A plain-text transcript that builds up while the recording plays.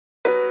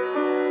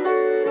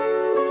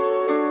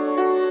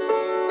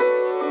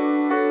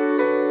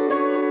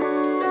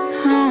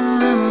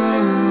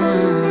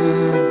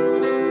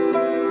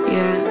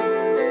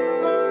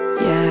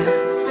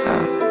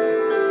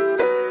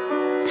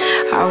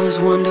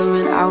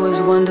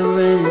was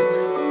wondering.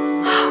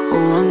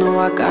 Oh, I know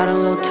I got a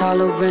low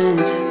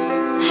tolerance.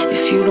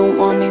 If you don't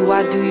want me,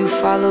 why do you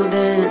follow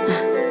then?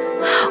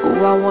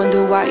 Oh, I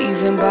wonder why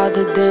even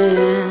bother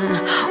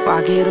then.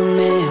 Why get him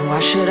in? Why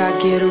should I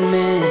get him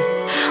in?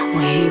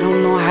 When he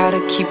don't know how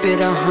to keep it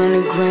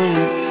 100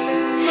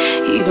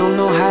 grand. He don't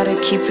know how to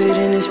keep it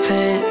in his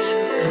pants.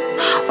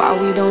 Why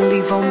we don't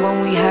leave him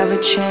when we have a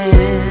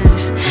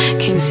chance?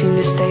 Can't seem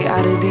to stay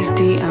out of these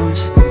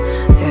DMs.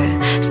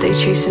 Yeah, stay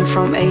chasing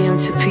from AM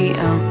to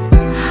PM.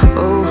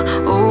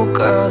 Oh,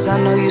 girls, I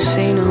know you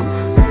seen them.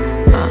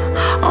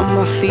 On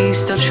my feet,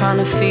 still trying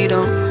to feed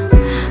them.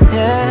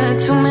 Yeah,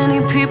 too many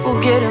people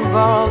get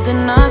involved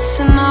in us,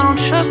 and I don't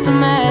trust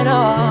them at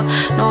all.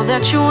 Know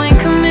that you ain't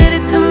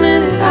committed the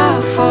minute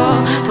I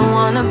fall. Don't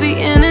wanna be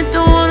in it,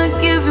 don't wanna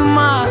give you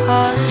my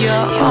heart.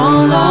 You're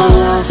all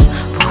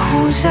lost, but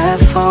who's at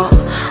fault?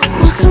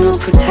 Who's gonna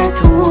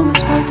protect a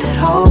woman's worth at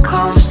all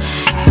costs?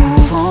 You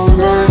won't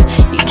learn,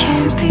 you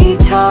can't be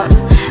taught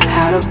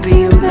how to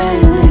be a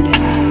man, and it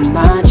ain't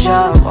my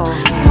job. Oh,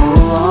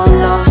 you're all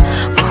lost,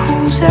 but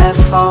who's at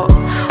fault?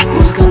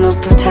 Who's gonna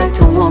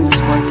protect a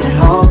woman's worth at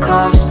all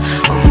costs?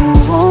 Oh, you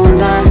won't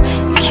learn,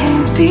 you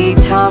can't be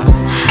taught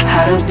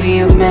how to be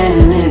a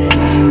man, and it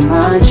ain't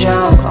my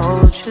job.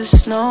 Oh,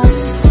 just know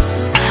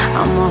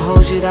I'ma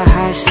hold you to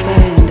high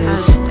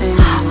standards.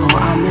 Oh,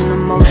 I'm an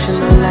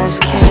emotional as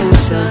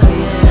cancer.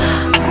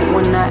 And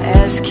when I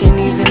ask, can't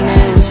even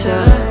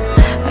answer.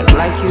 Act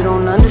like you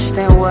don't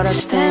understand what I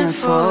stand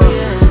for.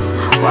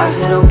 Why is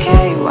it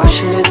okay? Why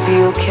should it be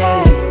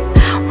okay?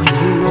 When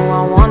you know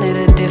I wanted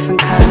a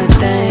different kind of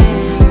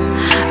thing.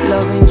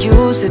 Loving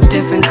you's a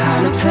different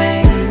kind of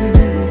pain.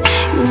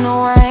 You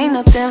know I ain't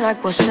nothing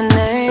like what's her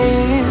name.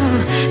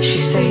 She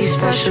say he's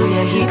special,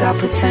 yeah, he got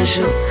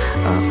potential.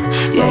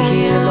 Yeah,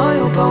 he ain't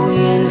loyal, but we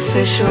ain't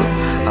official.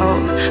 Oh,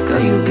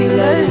 girl, you be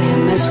letting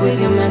him mess with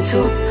your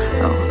mental.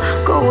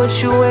 Oh, go what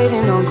you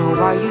waiting on, go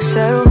while you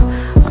settle.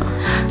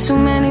 Too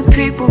many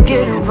people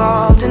get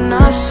involved in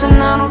us,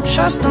 and I don't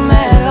trust them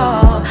at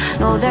all.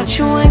 Know that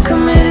you ain't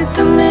committed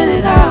the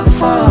minute I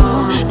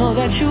fall. Know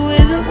that you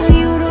with it when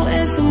you don't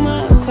answer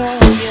my call.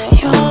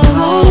 You're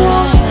all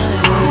lost,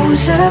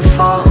 who's at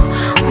fault?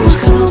 Who's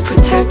gonna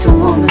protect a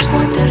woman's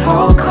worth at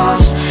all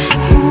costs?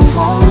 You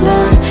won't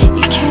learn,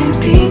 you can't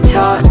be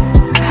taught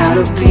how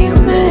to be a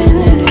man,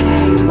 and it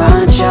ain't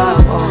my job.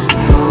 Oh,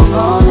 you're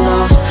all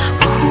lost,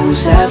 but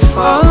who's at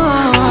fault?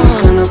 Who's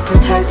gonna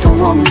protect a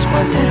woman's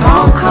worth at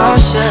all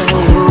costs?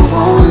 You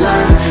won't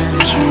learn, you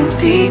can't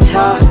be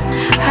taught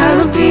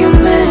how to be a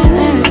man,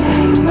 and it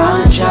ain't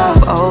my job.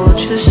 Oh,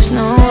 just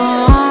know,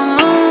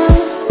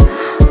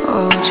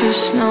 oh,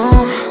 just know.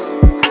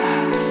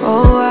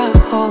 Oh, I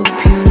hope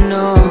you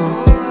know.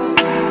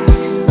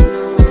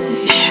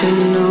 You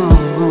should know.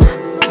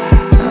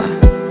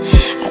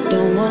 I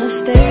don't wanna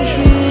stay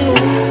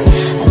here.